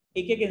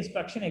एक एक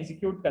इंस्ट्रक्शन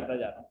एग्जीक्यूट करता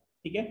जा रहा हूँ.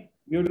 ठीक है,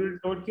 व्यू डिड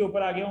लोड के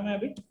ऊपर आ गया हूँ मैं.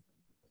 अभी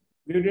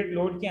व्यू डिड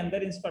लोड के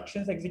अंदर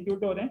इंस्ट्रक्शंस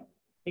एग्जीक्यूट हो रहे हैं.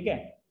 ठीक है,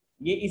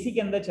 ये इसी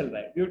के अंदर चल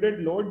रहा है. व्यू डिड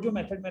लोड जो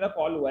मेथड मेरा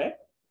कॉल हुआ है,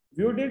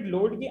 व्यू डिड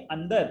लोड के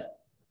अंदर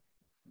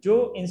जो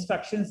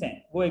इंस्ट्रक्शंस हैं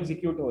वो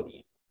एग्जीक्यूट हो रही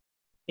है.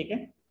 ठीक है,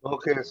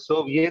 ओके, सो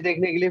ये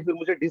देखने के लिए फिर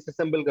मुझे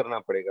डिसअसेंबल करना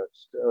पड़ेगा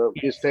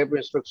कि स्टेप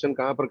इंस्ट्रक्शन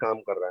कहाँ पर काम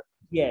कर रहा है.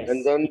 yes,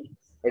 and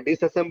then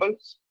disassemble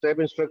step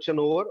instruction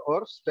over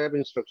और step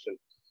instruction.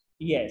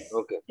 yes,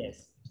 okay, yes.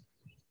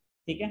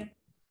 ठीक है,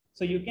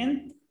 so you can,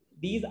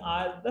 these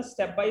are the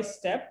step by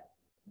step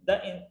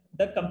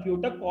the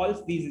computer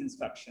calls these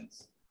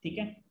instructions. ठीक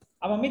है,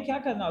 अब हमें क्या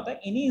करना होता है,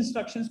 इन्हीं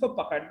इंस्ट्रक्शंस को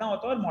पकड़ना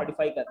होता है और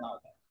मॉडिफाई करना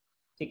होता है.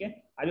 ठीक है,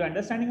 are you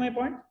understanding my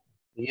point?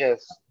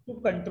 Yes. To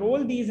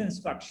control these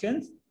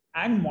instructions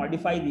and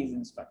modify these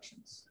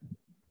instructions.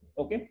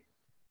 Okay,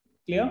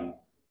 clear?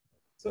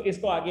 So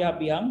इसको आगे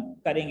अभी हम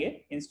करेंगे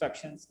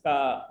instructions का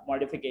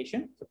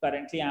modification. So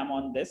currently I am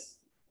on this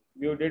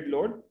view did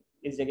load,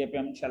 इस जगह पे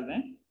हम चल रहे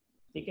हैं.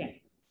 ठीक है,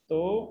 तो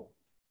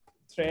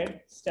thread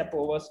step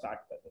over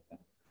start कर देते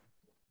हैं.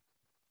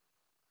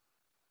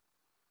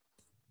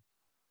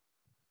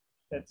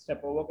 thread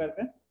step over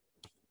करते हैं.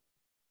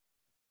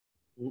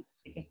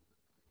 ठीक है,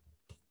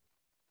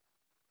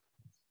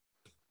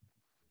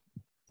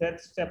 thread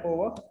step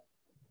over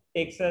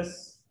takes us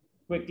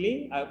quickly.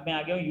 अब मैं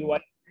आ गया हूँ UI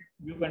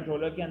व्यू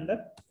कंट्रोलर के अंदर.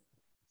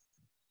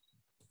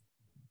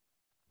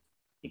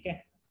 ठीक है,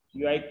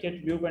 UI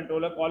kit view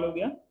controller call हो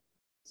गया.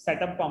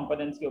 सेटअप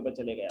कंपोनेंट्स के ऊपर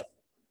चले गए. आप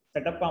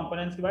सेटअप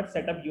कंपोनेंट्स के बाद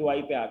सेटअप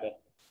UI पे आ गए.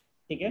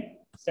 ठीक है,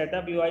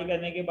 सेटअप UI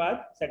करने के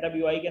बाद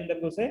सेटअप UI के अंदर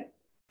घुसे.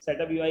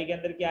 सेटअप UI के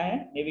अंदर क्या है,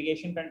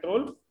 नेविगेशन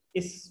कंट्रोल,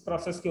 इस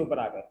प्रोसेस के ऊपर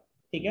आ गए.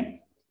 ठीक है,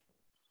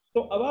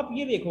 तो अब आप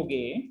ये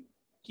देखोगे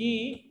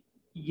कि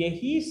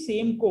यही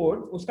सेम कोड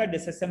उसका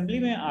डिसअसेंबली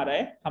में आ रहा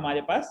है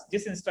हमारे पास,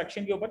 जिस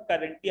इंस्ट्रक्शन के ऊपर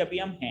करंटली अभी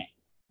हम हैं,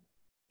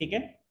 ठीक है।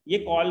 ये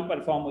कॉल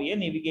परफॉर्म हुई है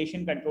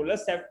navigation controller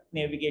set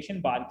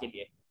navigation bar के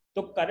लिए।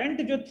 तो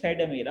करंट जो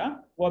थ्रेड है मेरा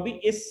वो अभी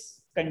इस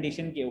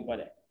कंडीशन के ऊपर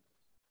है,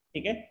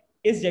 ठीक है,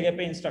 इस जगह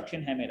पे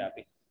इंस्ट्रक्शन है मेरा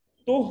अभी।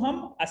 तो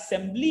हम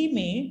असेंबली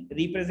में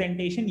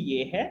रिप्रेजेंटेशन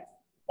ये है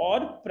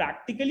और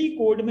प्रैक्टिकली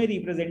कोड में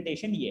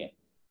रिप्रेजेंटेशन ये है,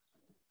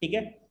 ठीक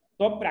है।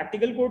 तो अब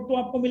प्रैक्टिकल कोड तो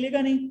आपको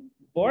मिलेगा नहीं,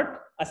 बट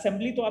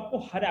असेंबली तो आपको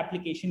हर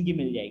एप्लीकेशन की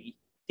मिल जाएगी,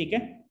 ठीक है।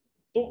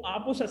 तो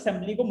आप उस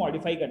असेंबली को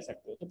मॉडिफाई कर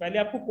सकते हो। तो पहले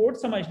आपको कोड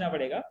समझना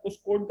पड़ेगा, उस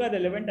कोड का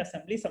रिलेवेंट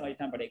असेंबली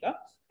समझना पड़ेगा,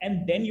 and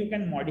then you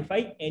can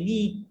modify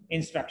any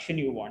instruction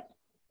you want.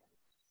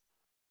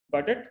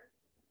 Got it?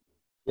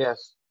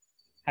 Yes.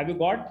 Have you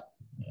got?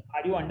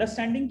 Are you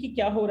understanding कि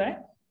क्या हो रहा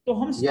है? तो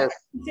हम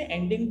स्टार्टिंग से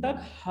एंडिंग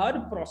तक हर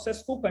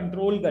प्रोसेस को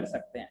कंट्रोल कर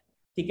सकते हैं,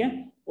 ठीक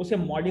है, उसे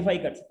मॉडिफाई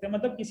कर सकते हैं।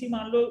 मतलब किसी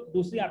मान लो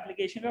दूसरी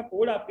एप्लीकेशन का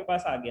कोड आपके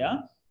पास आ गया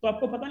तो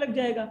आपको पता लग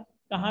जाएगा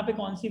कहाँ पे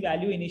कौन सी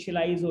वैल्यू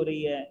इनिशियलाइज हो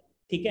रही है,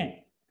 ठीक है।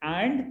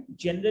 एंड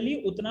जनरली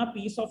उतना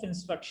पीस ऑफ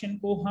इंस्ट्रक्शन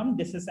को हम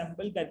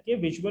डिसअसेंबल करके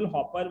विजुअल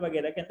हॉपर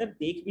वगैरह के अंदर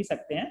देख भी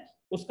सकते हैं,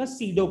 उसका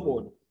सीडो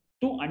कोड,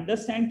 टू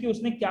अंडरस्टैंड कि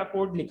उसने क्या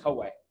कोड लिखा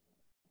हुआ है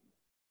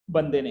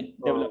बंदे ने,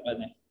 डेवलपर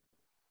ने।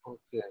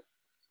 ओके,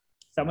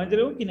 समझ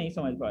रहे हो कि नहीं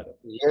समझ पा रहे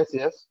हो? Yes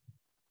yes.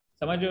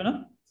 समझ रहे हो ना?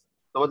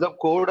 तो मतलब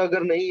कोड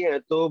अगर नहीं है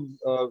तो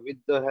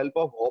with the help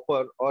of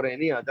hopper और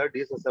एनी अदर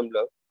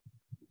डिसअसेंबलर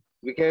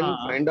वी कैन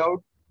हाँ, फाइंड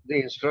आउट द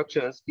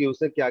इंस्ट्रक्शंस कि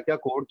उसने क्या क्या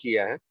कोड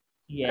किया है,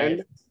 yes,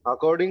 and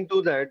according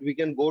to that we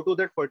can go to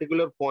that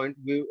particular point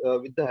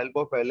with the help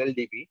of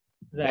LLDB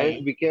and right,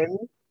 we can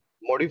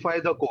modify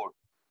the code.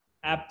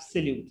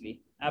 absolutely,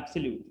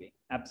 absolutely,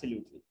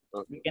 absolutely. We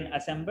Okay. can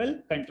assemble,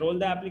 control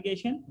the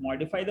application,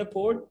 modify the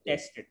code,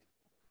 test it.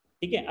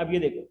 ठीक है। अब ये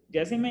देखो,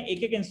 जैसे मैं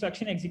एक एक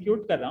instruction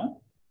execute कर रहा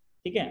हूँ,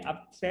 ठीक है,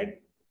 अब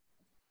सेट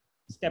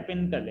स्टेप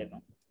इन कर लेता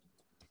हूँ,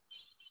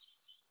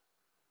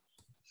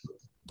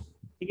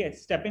 ठीक है,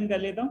 स्टेप इन कर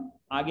लेता हूँ,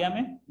 आ गया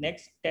मैं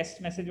नेक्स्ट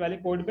टेस्ट मैसेज वाले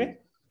कोड पे।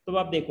 तो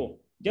आप देखो,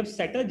 जब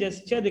सेटर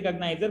जेस्चर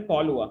रिकॉग्नाइजर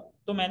कॉल हुआ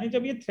तो मैंने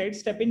जब ये थ्रेड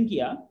स्टेप इन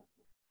किया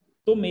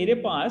तो मेरे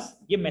पास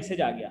ये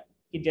मैसेज आ गया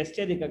कि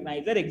जेस्चर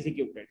रिकॉग्नाइजर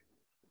एग्जीक्यूटेड,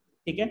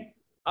 ठीक है।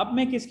 अब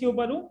मैं किसके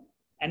ऊपर हूँ?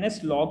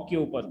 एनएस लॉग के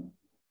ऊपर हूँ।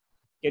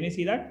 Can you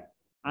see that?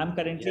 I am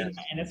currently in Yes.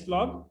 My NS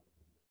log.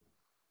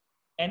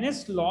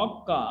 NS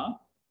log का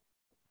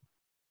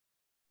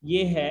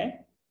ये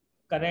है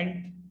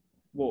करंट,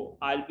 वो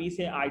आरपी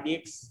से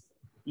आरडीएक्स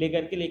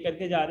लेकर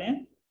के जा रहे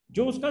हैं।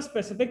 जो उसका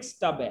स्पेसिफिक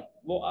स्टब है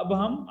वो अब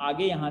हम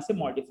आगे यहाँ से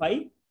मॉडिफाई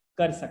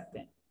कर सकते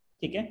हैं,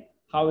 ठीक है।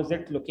 How is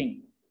it looking?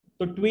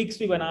 तो ट्वीक्स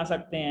भी बना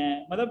सकते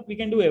हैं, मतलब we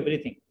can do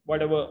everything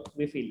what ever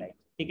we feel like,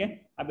 ठीक है।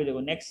 अभी देखो,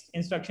 नेक्स्ट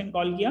इंस्ट्रक्शन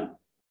कॉल किया,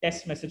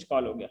 टेस्ट मैसेज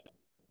कॉल हो गया,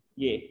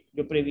 ये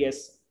जो प्रीवियस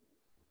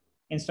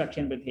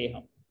इंस्ट्रक्शन पे थे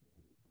हम।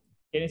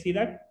 Can you see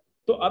that?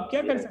 तो अब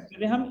क्या कर Yes.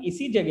 सकते थे हम,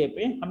 इसी जगह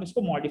पे हम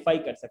इसको मॉडिफाई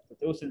कर सकते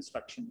थे उस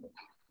इंस्ट्रक्शन को,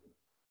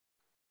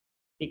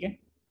 ठीक है।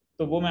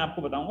 तो वो मैं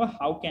आपको बताऊंगा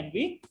हाउ कैन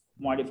वी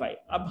मॉडिफाई।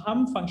 अब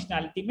हम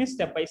फंक्शनैलिटी में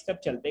स्टेप बाय स्टेप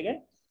चलते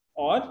गए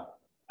और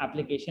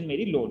एप्लीकेशन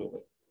मेरी लोड हो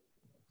गई,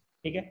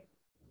 ठीक है।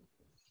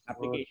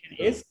 एप्लीकेशन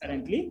अच्छा। Is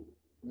currently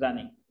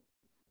running.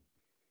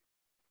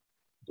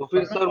 तो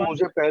फिर बट सर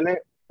मुझे पहले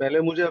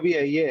पहले मुझे अभी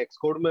ये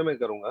एक्सकोड में मैं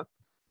करूंगा,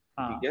 ठीक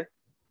हाँ, है।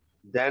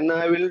 Then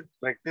I will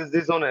practice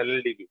this on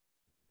LLDB।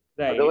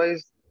 Right,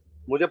 otherwise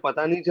मुझे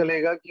पता नहीं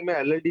चलेगा कि मैं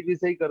LLDB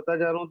से ही करता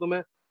जा रहा हूँ, तो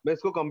मैं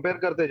इसको कंपेयर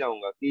करते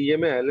जाऊंगा कि ये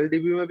मैं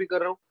LLDB में भी कर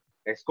रहा हूँ,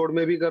 एक्सकोड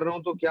में भी कर रहा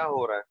हूँ, तो क्या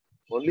हो रहा है।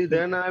 Only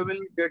then I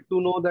will get to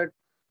know that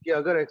कि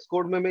अगर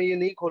एक्सकोड में मैं ये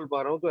नहीं खोल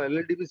पा रहा हूँ तो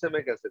LLDB से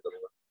मैं कैसे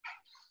करूंगा।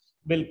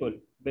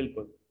 बिल्कुल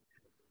बिल्कुल।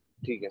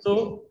 ठीक है। सो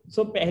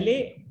सो पहले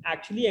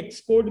एक्चुअली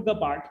एक्सकोड का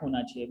पार्ट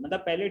होना चाहिए, मतलब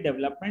पहले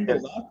डेवलपमेंट यस।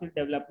 होगा, फिर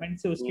डेवलपमेंट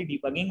से उसकी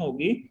डिबगिंग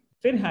होगी,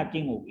 फिर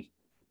हैकिंग होगी।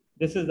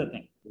 This is the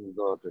thing.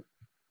 Got it.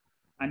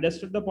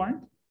 Understood the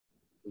point?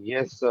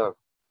 Yes sir.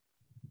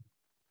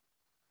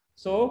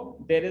 So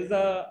there is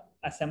a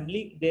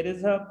assembly, there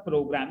is a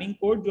programming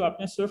code जो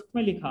आपने स्विफ्ट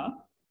में लिखा,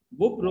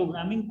 वो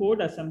प्रोग्रामिंग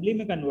कोड असेंबली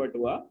में कन्वर्ट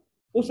हुआ।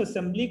 उस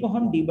असेंबली को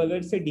हम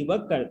डिबगर से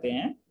डिबग करते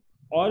हैं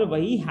और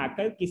वही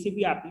हैकर किसी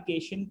भी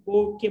एप्लीकेशन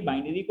को के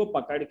बाइनरी को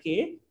पकड़ के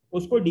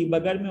उसको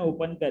डिबगर में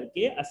ओपन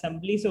करके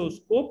असेंबली से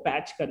उसको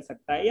पैच कर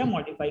सकता है या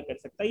मॉडिफाई कर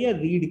सकता है या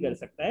रीड कर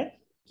सकता है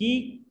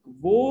कि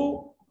वो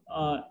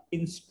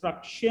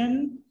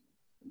इंस्ट्रक्शन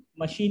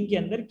मशीन के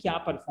अंदर क्या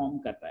परफॉर्म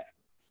कर रहा है,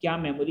 क्या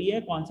मेमोरी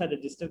है, कौन सा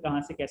रजिस्टर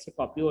कहाँ से कैसे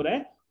कॉपी हो रहा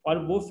है,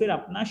 और वो फिर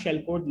अपना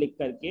शेल कोड लिख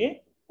करके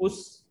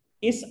उस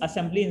इस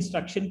असेंबली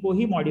इंस्ट्रक्शन को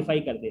ही मॉडिफाई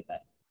कर देता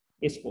है,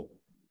 इसको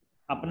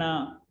अपना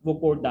वो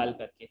कोड डाल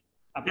करके,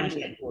 अपना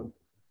शेल कोड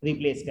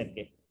रिप्लेस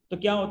करके। तो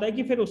क्या होता है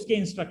कि फिर उसके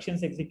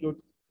इंस्ट्रक्शंस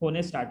एग्जीक्यूट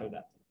होने स्टार्ट हो जाते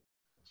हैं।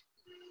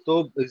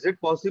 तो इज इट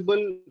पॉसिबल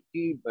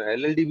कि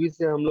LLDB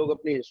से हम लोग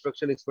अपनी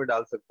इंस्ट्रक्शन इसमें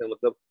डाल सकते हैं,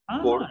 मतलब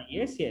हाँ कोड। हाँ,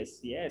 यस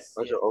यस यस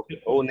अच्छा, यस, ओके, वो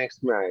बिल्कुल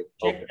नेक्स्ट में आएगा।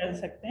 Check okay. कर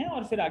सकते हैं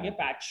और फिर आगे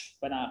पैच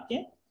बना के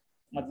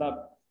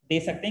मतलब दे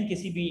सकते हैं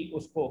किसी भी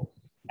उसको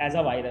as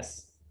a virus.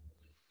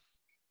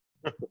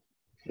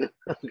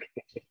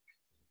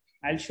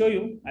 I'll show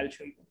you.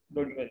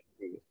 Don't worry.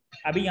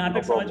 अभी यहाँ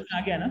तक समझ में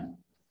आ गया ना?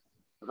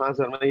 हाँ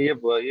सर, मैं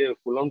ये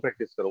फुल ऑन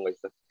प्रैक्टिस करूंगा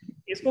इससे।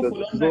 इसको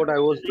फुल ऑन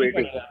नहीं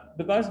पड़ेगा,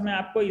 बिकॉज मैं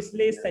आपको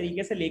इसलिए इस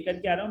तरीके से लेकर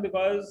के आ रहा हूँ,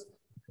 बिकॉज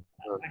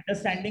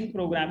अंडरस्टैंडिंग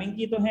प्रोग्रामिंग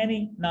की तो है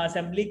नहीं ना,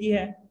 असेंबली की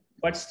है,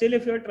 but still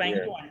if you are trying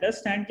to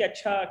understand कि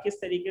अच्छा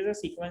किस तरीके से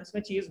सीक्वेंस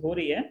में चीज हो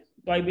रही है,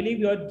 तो I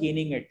believe you are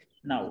gaining it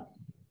now.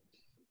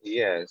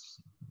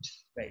 Yes.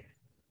 Right.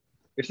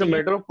 It's a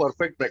matter of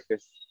perfect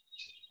practice.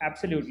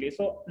 Absolutely.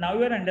 So now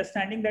you are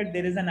understanding that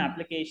there is an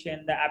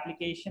application. The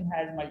application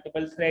has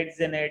multiple threads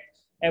in it.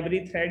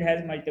 Every thread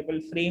has multiple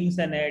frames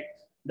in it.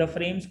 The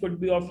frames could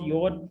be of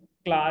your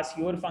class,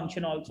 your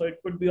function also. It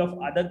could be of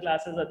other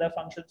classes, other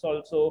functions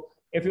also.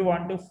 If you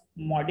want to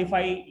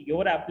modify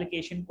your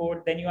application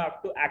code, then you have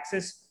to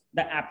access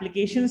the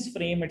application's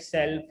frame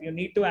itself. You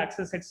need to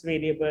access its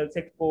variables,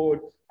 its code,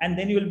 and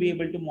then you will be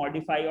able to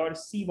modify or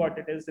see what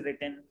it is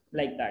written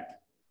like that.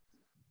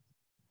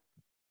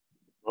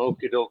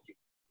 Okay, okay.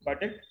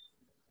 Got it?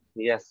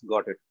 Yes,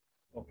 got it.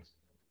 Okay.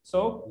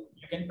 So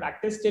you can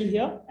practice till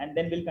here, and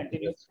then we'll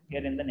continue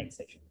here in the next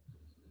session.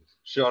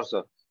 Sure,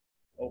 sir.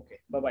 Okay.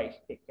 Bye-bye.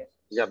 Take care.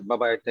 Yeah,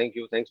 bye-bye. Thank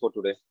you. Thanks for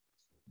today.